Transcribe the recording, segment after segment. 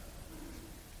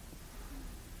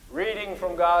Reading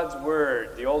from God's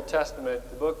Word, the Old Testament,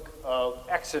 the book of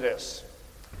Exodus,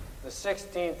 the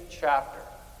 16th chapter.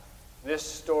 This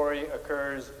story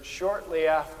occurs shortly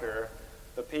after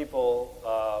the people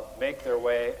make their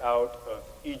way out of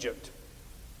Egypt.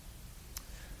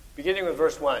 Beginning with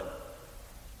verse 1.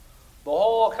 The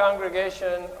whole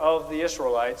congregation of the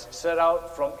Israelites set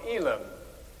out from Elim,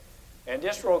 and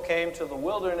Israel came to the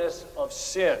wilderness of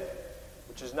Sin,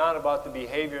 which is not about the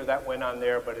behavior that went on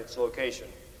there, but its location,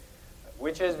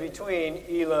 which is between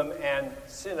Elim and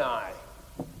Sinai,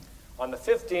 on the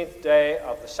 15th day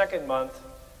of the second month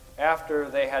after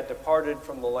they had departed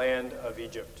from the land of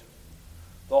Egypt.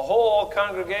 The whole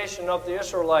congregation of the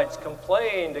Israelites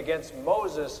complained against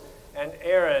Moses and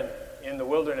Aaron in the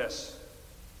wilderness.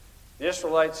 The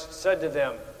Israelites said to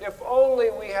them, "If only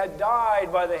we had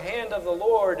died by the hand of the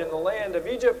Lord in the land of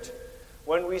Egypt,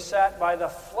 when we sat by the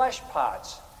flesh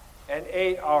pots and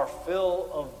ate our fill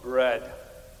of bread.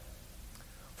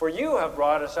 For you have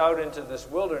brought us out into this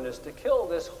wilderness to kill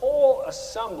this whole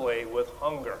assembly with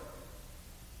hunger."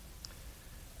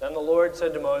 Then the Lord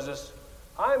said to Moses,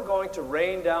 "I am going to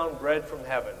rain down bread from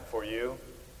heaven for you,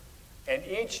 and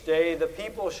each day the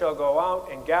people shall go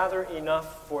out and gather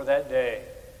enough for that day.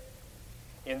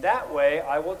 In that way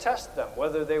I will test them,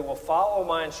 whether they will follow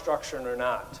my instruction or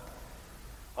not.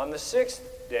 On the 6th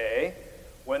day,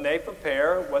 when they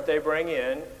prepare what they bring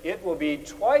in, it will be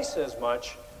twice as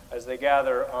much as they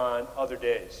gather on other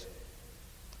days."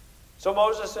 So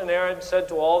Moses and Aaron said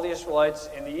to all the Israelites,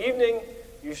 "In the evening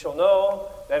you shall know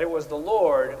that it was the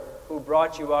Lord who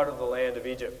brought you out of the land of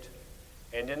Egypt.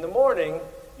 And in the morning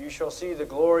you shall see the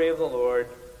glory of the Lord,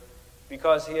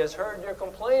 because he has heard your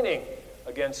complaining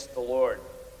against the Lord.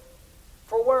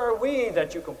 For where are we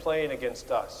that you complain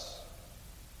against us?"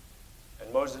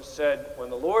 And Moses said, "When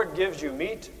the Lord gives you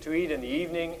meat to eat in the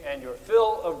evening and your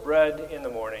fill of bread in the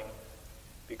morning,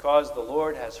 because the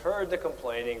Lord has heard the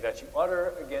complaining that you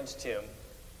utter against him,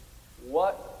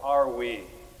 what are we?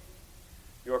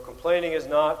 Your complaining is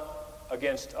not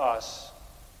against us,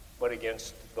 but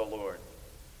against the Lord."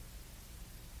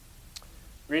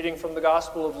 Reading from the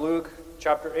Gospel of Luke,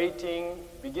 chapter 18,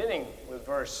 beginning with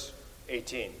verse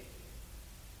 18.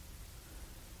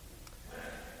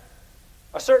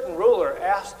 A certain ruler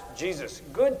asked Jesus,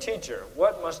 "Good teacher,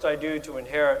 what must I do to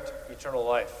inherit eternal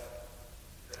life?"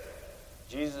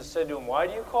 Jesus said to him, "Why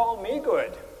do you call me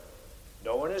good?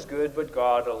 No one is good but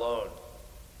God alone.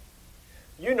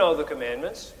 You know the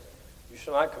commandments. You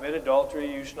shall not commit adultery,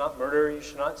 you shall not murder, you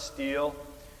shall not steal,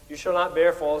 you shall not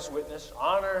bear false witness,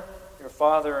 honor your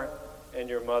father and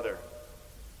your mother."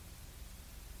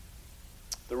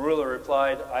 The ruler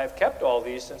replied, "I have kept all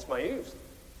these since my youth."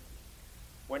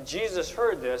 When Jesus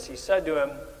heard this, he said to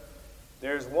him,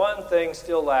 "There's one thing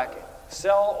still lacking.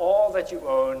 Sell all that you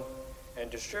own and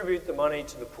distribute the money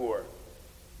to the poor,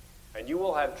 and you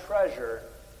will have treasure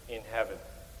in heaven.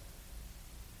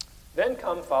 Then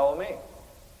come follow me."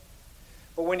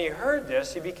 But when he heard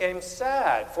this, he became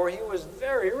sad, for he was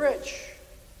very rich.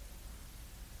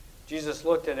 Jesus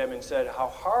looked at him and said, "How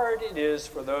hard it is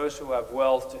for those who have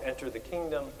wealth to enter the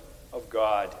kingdom of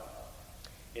God.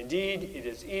 Indeed, it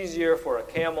is easier for a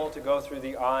camel to go through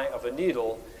the eye of a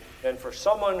needle than for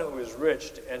someone who is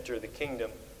rich to enter the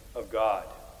kingdom of God."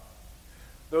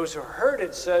 Those who heard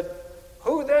it said,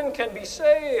 "Who then can be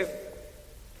saved?"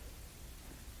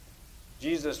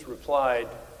 Jesus replied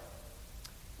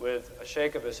with a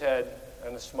shake of his head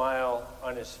and a smile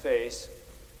on his face,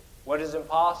 "What is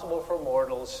impossible for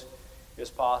mortals is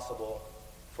possible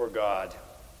for God."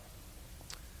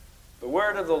 The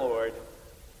word of the Lord.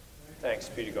 Thanks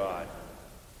be to God.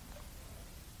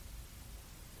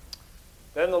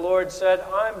 Then the Lord said,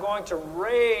 "I'm going to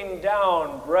rain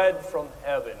down bread from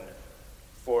heaven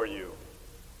for you.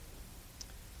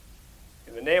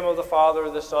 In the name of the Father,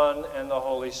 the Son, and the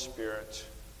Holy Spirit.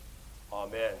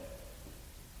 Amen."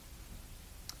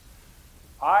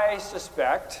 I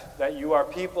suspect that you are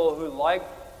people who like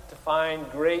to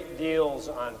find great deals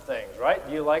on things, right?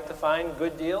 Do you like to find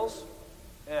good deals?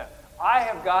 Yeah. I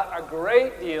have got a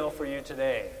great deal for you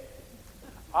today.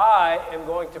 I am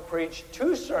going to preach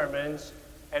 2 sermons,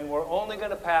 and we're only going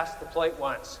to pass the plate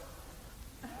once.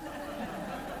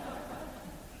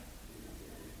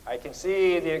 I can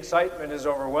see the excitement is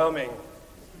overwhelming.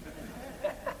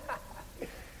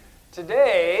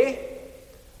 Today,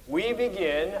 we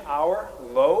begin our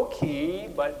low-key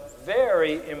but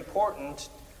very important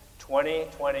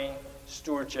 2020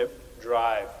 stewardship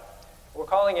drive. We're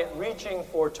calling it Reaching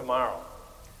for Tomorrow.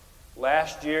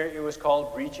 Last year, it was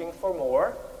called Reaching for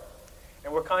More,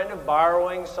 and we're kind of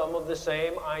borrowing some of the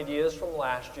same ideas from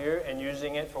last year and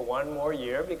using it for one more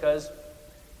year because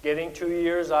Getting 2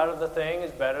 years out of the thing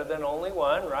is better than only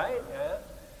one, right?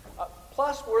 Yeah.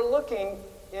 Plus, we're looking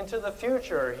into the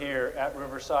future here at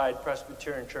Riverside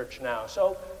Presbyterian Church now.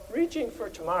 So, reaching for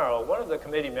tomorrow, one of the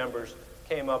committee members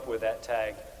came up with that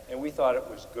tag, and we thought it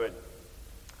was good.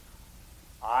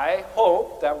 I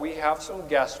hope that we have some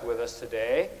guests with us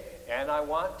today, and I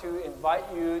want to invite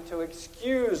you to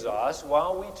excuse us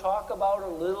while we talk about a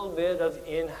little bit of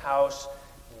in-house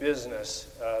business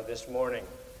this morning.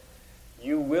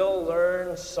 You will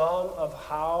learn some of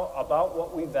about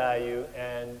what we value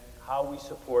and how we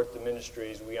support the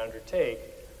ministries we undertake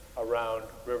around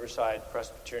Riverside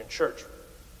Presbyterian Church.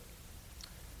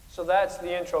 So that's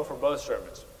the intro for both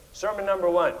sermons. Sermon number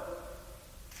 1.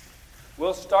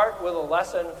 We'll start with a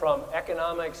lesson from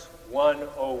Economics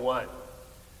 101.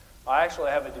 I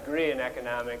actually have a degree in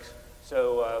economics,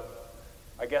 so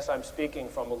I guess I'm speaking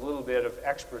from a little bit of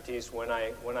expertise when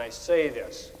I say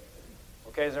this.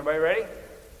 Okay, is everybody ready?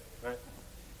 All right.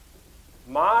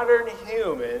 Modern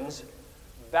humans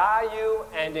value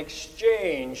and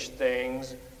exchange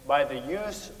things by the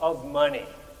use of money.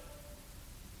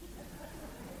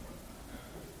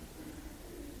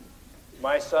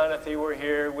 My son, if he were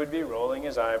here, would be rolling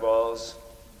his eyeballs.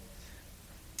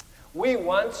 We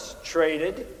once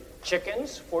traded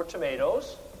chickens for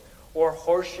tomatoes or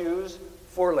horseshoes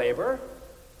for labor.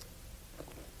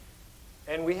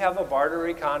 And we have a barter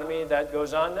economy that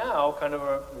goes on now, kind of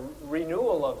a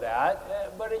renewal of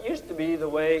that. But it used to be the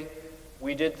way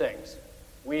we did things.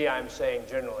 I'm saying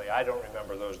generally, I don't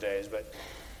remember those days. But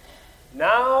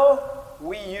now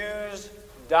we use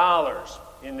dollars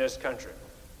in this country.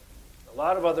 A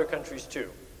lot of other countries too.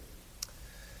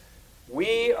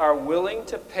 We are willing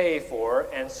to pay for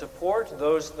and support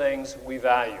those things we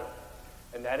value.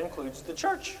 And that includes the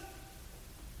church,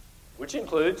 which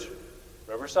includes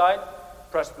Riverside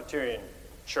Presbyterian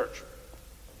Church.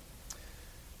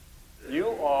 You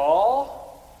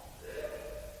all,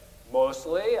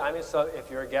 mostly, so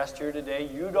if you're a guest here today,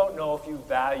 you don't know if you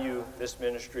value this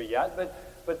ministry yet,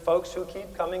 but folks who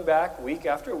keep coming back week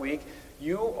after week,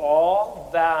 you all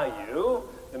value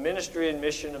the ministry and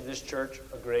mission of this church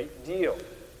a great deal.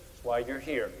 That's why you're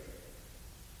here.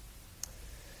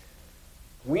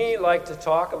 We like to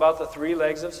talk about the 3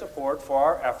 legs of support for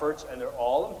our efforts, and they're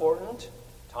all important.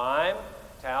 Time,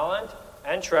 talent,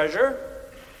 and treasure.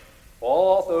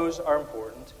 All of those are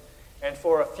important. And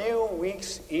for a few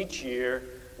weeks each year,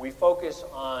 we focus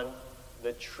on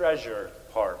the treasure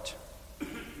part.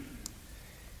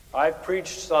 I've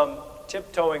preached some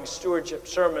tiptoeing stewardship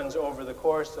sermons over the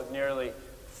course of nearly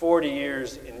 40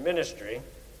 years in ministry.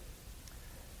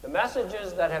 The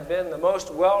messages that have been the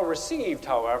most well received,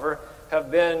 however, have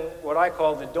been what I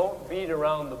call the don't beat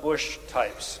around the bush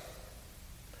types.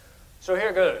 So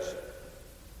here goes.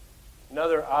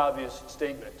 Another obvious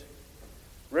statement.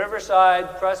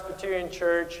 Riverside Presbyterian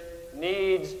Church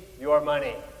needs your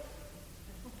money.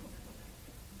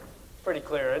 Pretty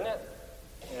clear, isn't it?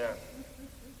 Yeah.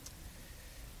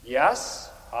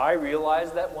 Yes, I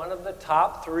realize that one of the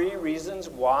top 3 reasons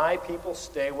why people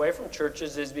stay away from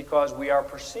churches is because we are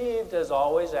perceived as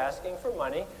always asking for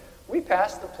money. We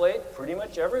pass the plate pretty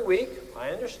much every week. I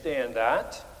understand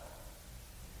that.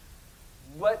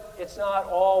 But it's not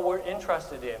all we're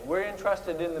interested in. We're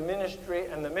interested in the ministry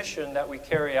and the mission that we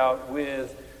carry out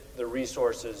with the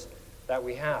resources that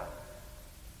we have.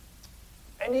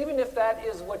 And even if that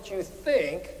is what you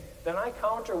think, then I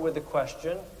counter with the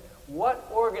question, what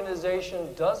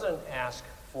organization doesn't ask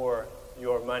for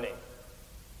your money?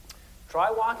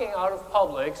 Try walking out of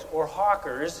Publix or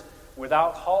Hawker's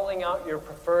without hauling out your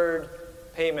preferred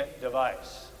payment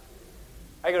device.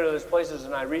 I go to those places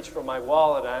and I reach for my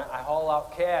wallet and I haul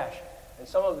out cash. And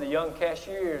some of the young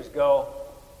cashiers go,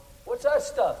 "What's that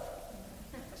stuff?"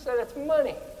 I said, "It's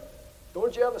money.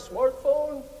 Don't you have a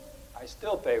smartphone?" I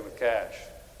still pay with cash.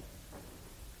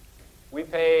 We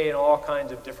pay in all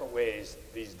kinds of different ways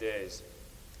these days.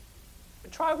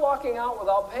 But try walking out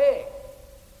without paying.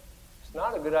 It's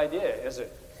not a good idea, is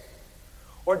it?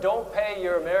 Or don't pay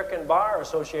your American Bar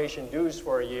Association dues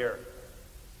for a year.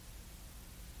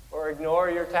 Or ignore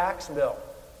your tax bill.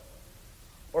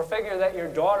 Or figure that your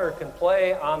daughter can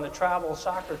play on the travel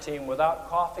soccer team without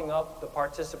coughing up the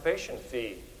participation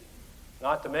fee.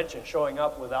 Not to mention showing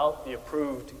up without the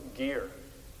approved gear.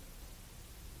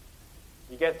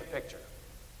 You get the picture.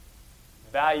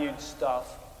 Valued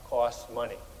stuff costs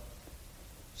money.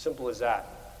 Simple as that.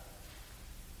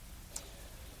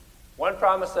 One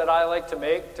promise that I like to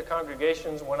make to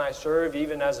congregations when I serve,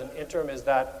 even as an interim, is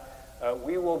that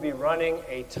we will be running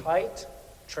a tight,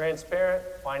 transparent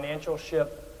financial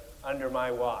ship under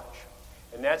my watch.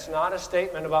 And that's not a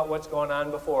statement about what's going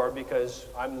on before, because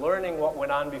I'm learning what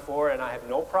went on before and I have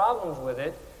no problems with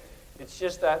it. It's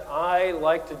just that I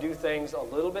like to do things a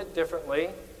little bit differently.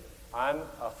 I'm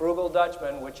a frugal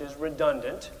Dutchman, which is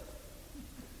redundant.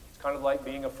 It's kind of like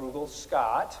being a frugal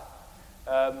Scot.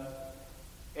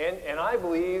 And I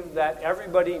believe that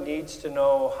everybody needs to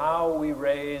know how we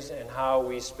raise and how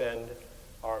we spend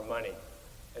our money.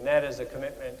 And that is a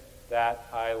commitment that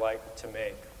I like to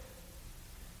make.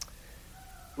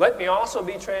 Let me also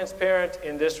be transparent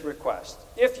in this request.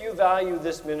 If you value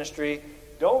this ministry,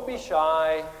 don't be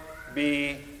shy,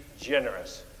 be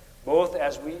generous, both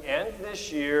as we end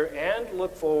this year and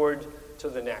look forward to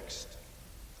the next.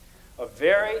 A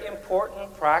very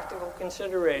important practical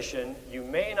consideration you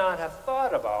may not have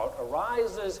thought about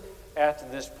arises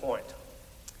at this point.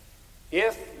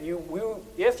 If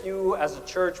you as a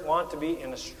church want to be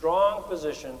in a strong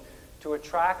position to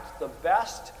attract the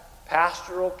best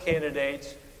pastoral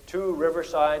candidates to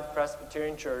Riverside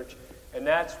Presbyterian Church, and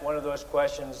that's one of those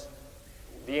questions,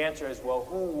 the answer is, well,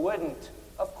 who wouldn't?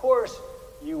 Of course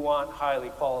you want highly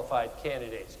qualified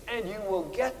candidates, and you will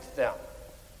get them.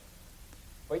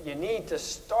 But you need to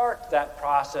start that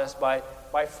process by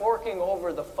forking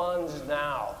over the funds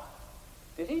now.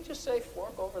 Did he just say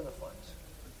fork over the funds?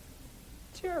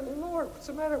 Dear Lord, what's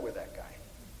the matter with that guy?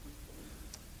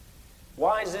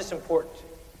 Why is this important?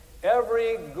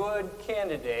 Every good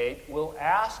candidate will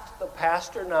ask the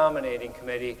pastor nominating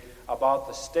committee about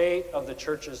the state of the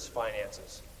church's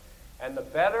finances. And the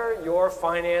better your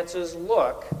finances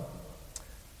look,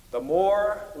 the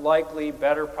more likely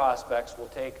better prospects will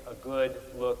take a good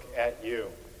look at you.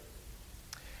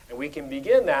 And we can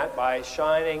begin that by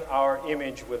shining our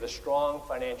image with a strong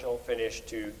financial finish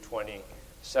to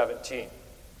 2017.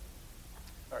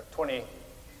 Or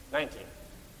 2019.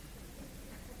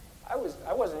 I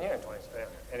wasn't here in 2017.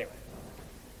 Anyway.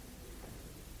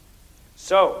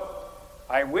 So,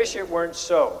 I wish it weren't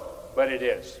so, but it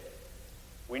is.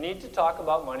 We need to talk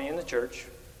about money in the church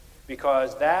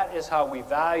because that is how we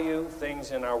value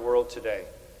things in our world today.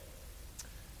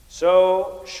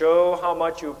 So, show how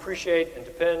much you appreciate and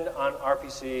depend on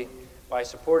RPC by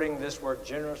supporting this work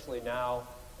generously now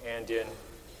and in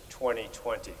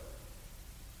 2020.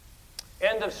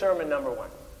 End of sermon number 1.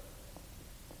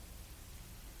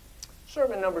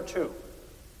 Sermon number 2.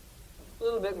 A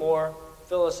little bit more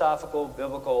philosophical,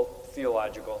 biblical,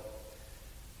 theological.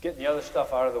 Get the other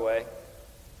stuff out of the way.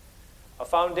 A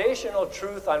foundational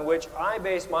truth on which I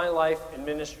base my life and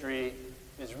ministry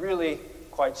is really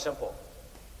quite simple.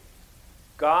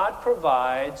 God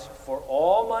provides for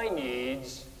all my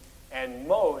needs and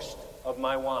most of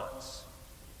my wants.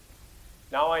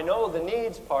 Now I know the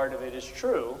needs part of it is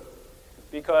true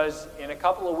because in a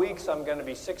couple of weeks I'm going to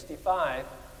be 65,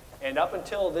 and up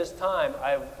until this time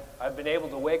I've been able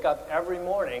to wake up every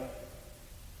morning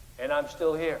and I'm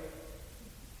still here.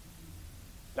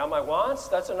 Now my wants,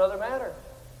 that's another matter.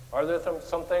 Are there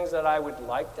some things that I would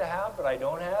like to have but I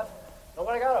don't have? No,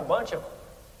 but I got a bunch of them.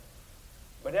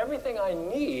 But everything I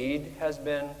need has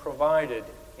been provided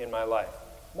in my life,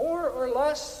 more or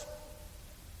less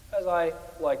as I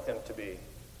like them to be.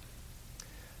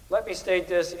 Let me state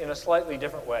this in a slightly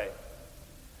different way.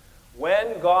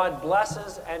 When God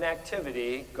blesses an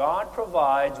activity, God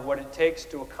provides what it takes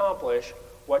to accomplish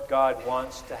what God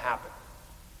wants to happen.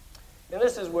 And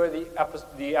this is where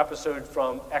the episode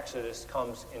from Exodus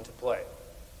comes into play.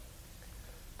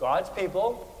 God's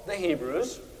people, the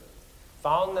Hebrews,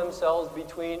 found themselves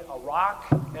between a rock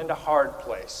and a hard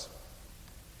place.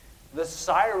 The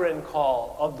siren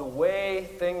call of the way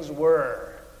things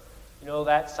were. You know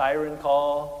that siren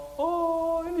call?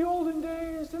 Oh, in the olden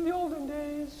days, in the olden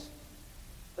days.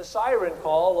 The siren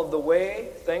call of the way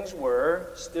things were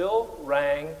still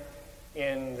rang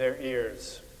in their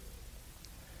ears.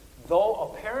 Though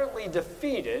apparently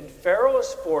defeated,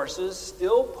 Pharaoh's forces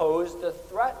still posed a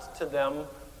threat to them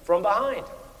from behind.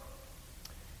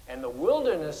 And the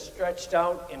wilderness stretched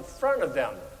out in front of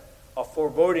them, a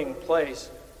foreboding place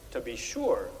to be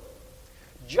sure,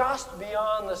 just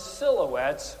beyond the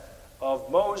silhouettes of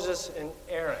Moses and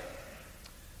Aaron.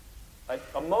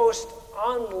 A most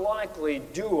unlikely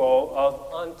duo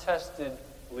of untested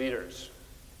leaders.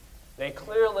 They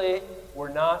clearly were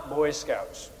not Boy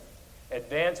Scouts.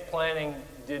 Advanced planning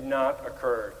did not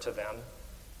occur to them.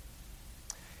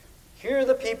 Here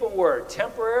the people were,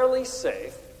 temporarily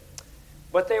safe,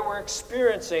 but they were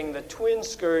experiencing the twin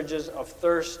scourges of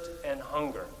thirst and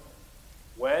hunger.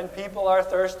 When people are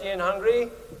thirsty and hungry,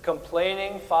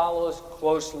 complaining follows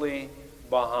closely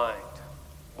behind,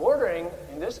 bordering,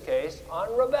 in this case,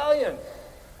 on rebellion.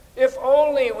 If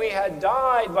only we had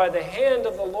died by the hand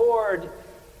of the Lord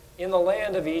in the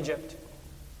land of Egypt.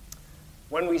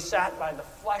 when we sat by the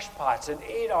flesh pots and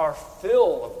ate our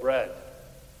fill of bread.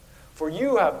 For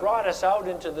you have brought us out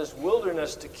into this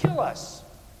wilderness to kill us,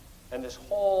 and this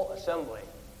whole assembly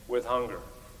with hunger.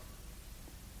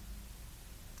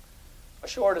 A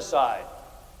short aside,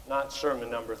 not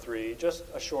sermon number 3, just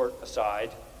a short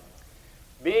aside.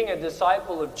 Being a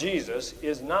disciple of Jesus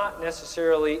is not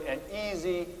necessarily an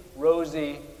easy,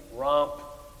 rosy romp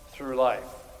through life.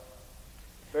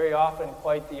 Very often,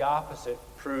 quite the opposite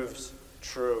proves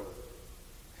true.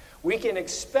 We can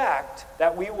expect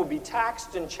that we will be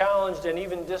taxed and challenged and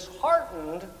even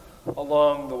disheartened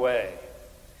along the way.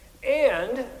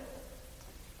 And,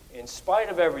 in spite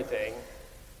of everything,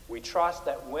 we trust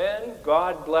that when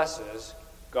God blesses,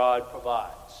 God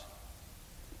provides.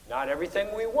 Not everything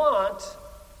we want,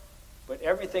 but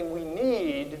everything we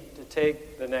need to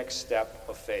take the next step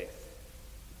of faith.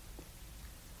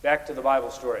 Back to the Bible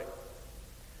story.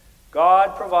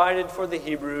 God provided for the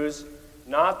Hebrews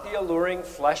not the alluring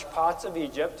flesh pots of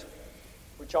Egypt,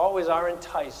 which always are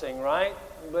enticing, right?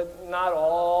 But not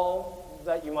all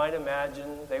that you might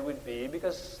imagine they would be,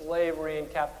 because slavery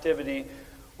and captivity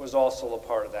was also a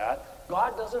part of that.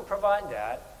 God doesn't provide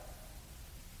that,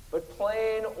 but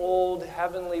plain old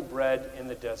heavenly bread in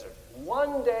the desert,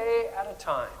 one day at a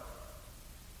time.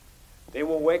 They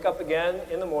will wake up again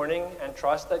in the morning and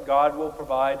trust that God will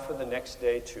provide for the next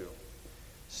day too.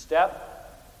 Step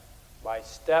by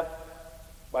step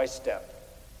by step.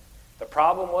 The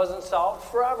problem wasn't solved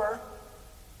forever,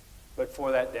 but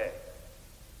for that day.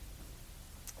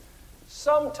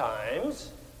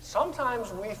 Sometimes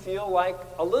we feel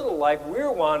a little like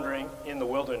we're wandering in the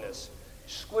wilderness,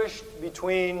 squished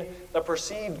between the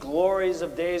perceived glories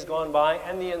of days gone by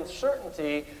and the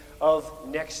uncertainty of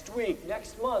next week,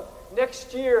 next month,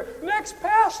 next year, next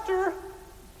pastor.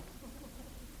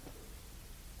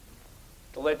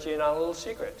 To let you in on a little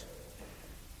secret,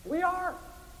 we are.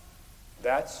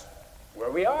 That's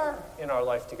where we are in our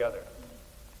life together.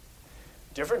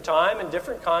 Different time and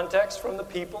different context from the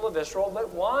people of Israel,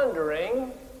 but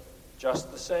wandering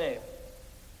just the same.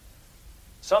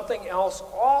 Something else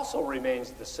also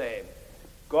remains the same.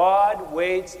 God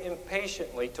waits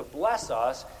impatiently to bless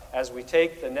us as we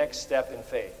take the next step in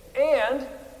faith. And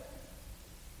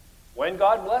when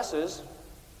God blesses,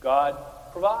 God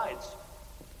provides.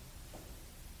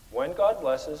 When God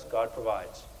blesses, God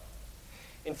provides.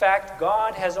 In fact,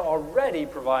 God has already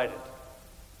provided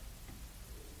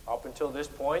up until this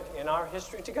point in our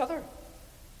history together.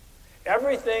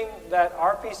 Everything that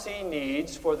RPC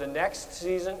needs for the next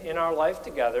season in our life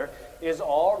together is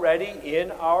already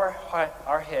in our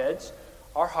heads,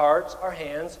 our hearts, our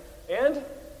hands, and,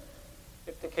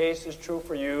 if the case is true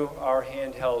for you, our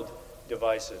handheld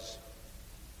devices.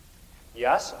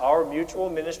 Yes, our mutual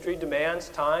ministry demands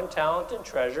time, talent, and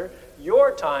treasure,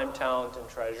 your time, talent, and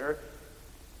treasure.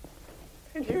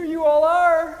 And here you all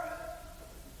are.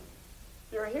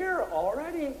 You're here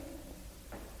already.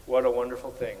 What a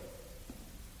wonderful thing.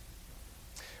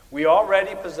 We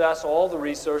already possess all the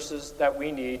resources that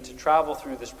we need to travel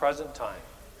through this present time.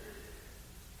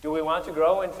 Do we want to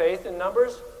grow in faith and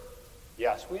numbers?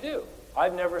 Yes, we do.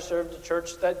 I've never served a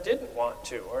church that didn't want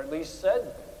to, or at least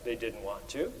said they didn't want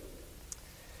to.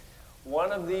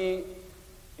 One of the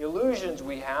illusions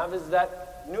we have is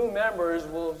that new members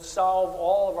will solve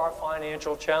all of our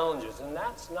financial challenges, and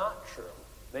that's not true.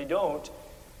 They don't.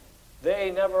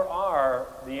 They never are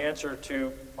the answer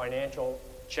to financial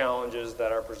challenges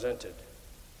that are presented.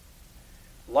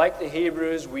 Like the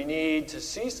Hebrews, we need to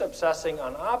cease obsessing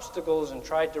on obstacles and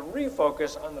try to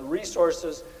refocus on the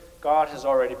resources God has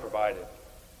already provided.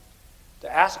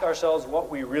 To ask ourselves what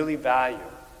we really value.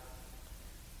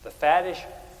 The faddish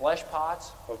flesh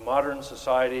pots of modern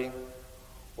society,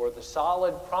 or the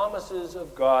solid promises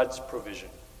of God's provision.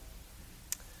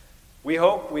 We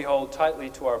hope we hold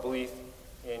tightly to our belief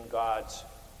in God's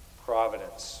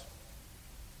providence.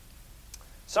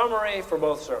 Summary for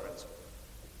both sermons.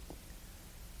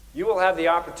 You will have the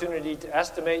opportunity to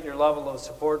estimate your level of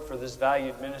support for this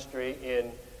valued ministry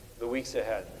in the weeks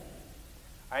ahead.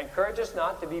 I encourage us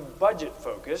not to be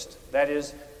budget-focused, that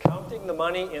is, counting the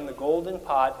money in the golden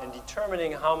pot and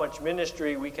determining how much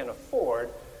ministry we can afford,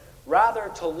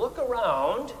 rather to look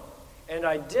around and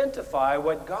identify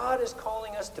what God is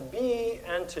calling us to be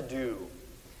and to do,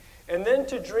 and then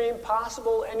to dream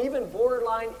possible and even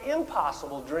borderline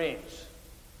impossible dreams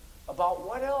about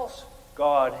what else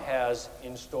God has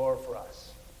in store for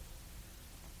us.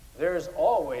 There's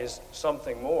always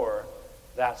something more,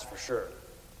 that's for sure.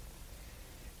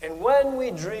 And when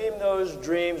we dream those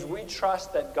dreams, we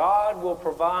trust that God will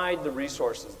provide the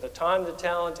resources, the time, the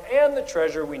talent, and the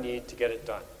treasure we need to get it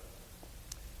done.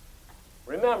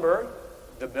 Remember,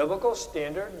 The biblical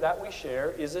standard that we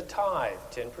share is a tithe,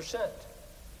 10%.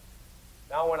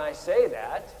 Now, when I say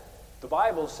that, the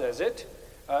Bible says it.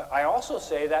 I also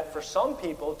say that for some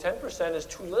people, 10% is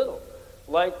too little.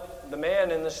 Like the man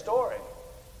in the story.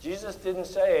 Jesus didn't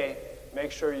say,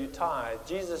 make sure you tithe.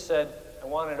 Jesus said, I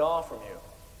want it all from you.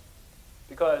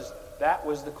 Because that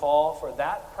was the call for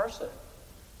that person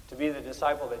to be the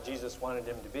disciple that Jesus wanted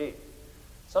him to be.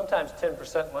 Sometimes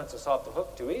 10% lets us off the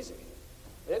hook too easy.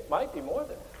 It might be more than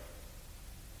that.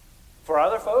 For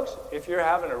other folks, if you're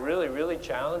having a really, really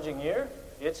challenging year,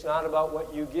 it's not about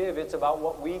what you give, it's about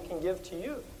what we can give to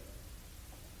you.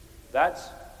 That's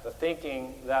the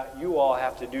thinking that you all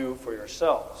have to do for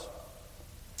yourselves.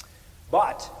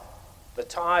 But the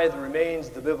tithe remains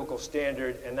the biblical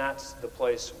standard, and that's the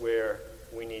place where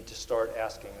we need to start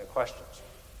asking the questions.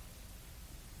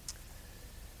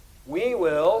 We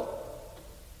will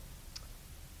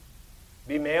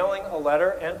be mailing a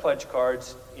letter and pledge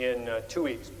cards in 2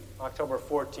 weeks. October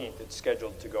 14th, it's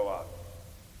scheduled to go out.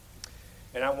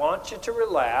 And I want you to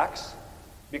relax,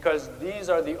 because these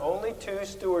are the only 2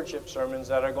 stewardship sermons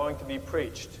that are going to be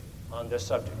preached on this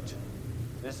subject.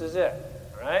 This is it,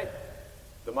 all right?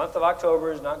 The month of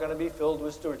October is not going to be filled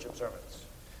with stewardship sermons.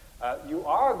 You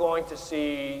are going to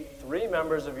see 3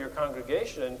 members of your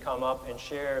congregation come up and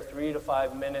share 3 to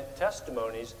 5 minute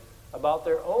testimonies about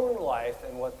their own life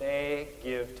and what they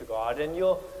give to God. And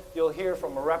you'll hear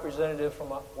from a representative from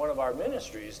one of our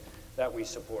ministries that we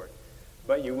support.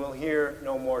 But you will hear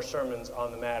no more sermons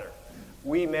on the matter.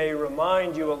 We may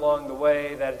remind you along the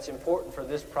way that it's important for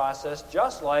this process,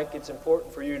 just like it's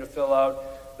important for you to fill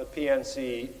out the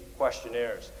PNC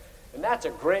questionnaires. And that's a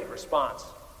great response,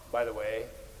 by the way.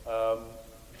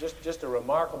 Just a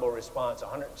remarkable response,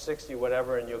 160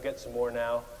 whatever, and you'll get some more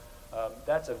now.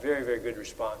 That's a very, very good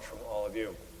response from all of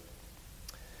you.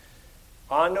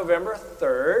 On November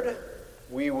 3rd,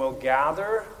 we will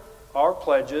gather our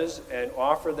pledges and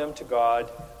offer them to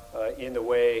God in the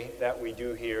way that we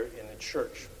do here in the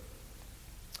church.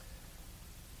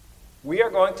 We are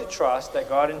going to trust that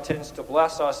God intends to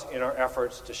bless us in our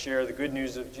efforts to share the good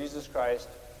news of Jesus Christ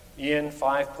in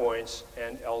 5 Points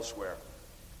and elsewhere.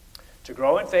 To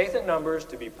grow in faith and numbers,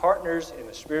 to be partners in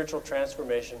the spiritual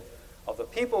transformation of the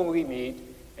people we meet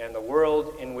and the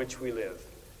world in which we live.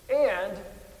 And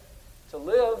to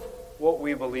live what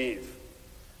we believe,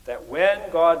 that when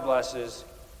God blesses,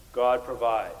 God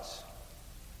provides.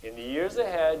 In the years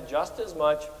ahead, just as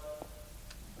much,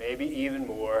 maybe even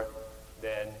more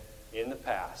than in the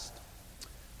past.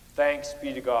 Thanks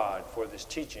be to God for this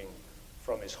teaching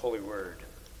from His holy word.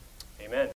 Amen.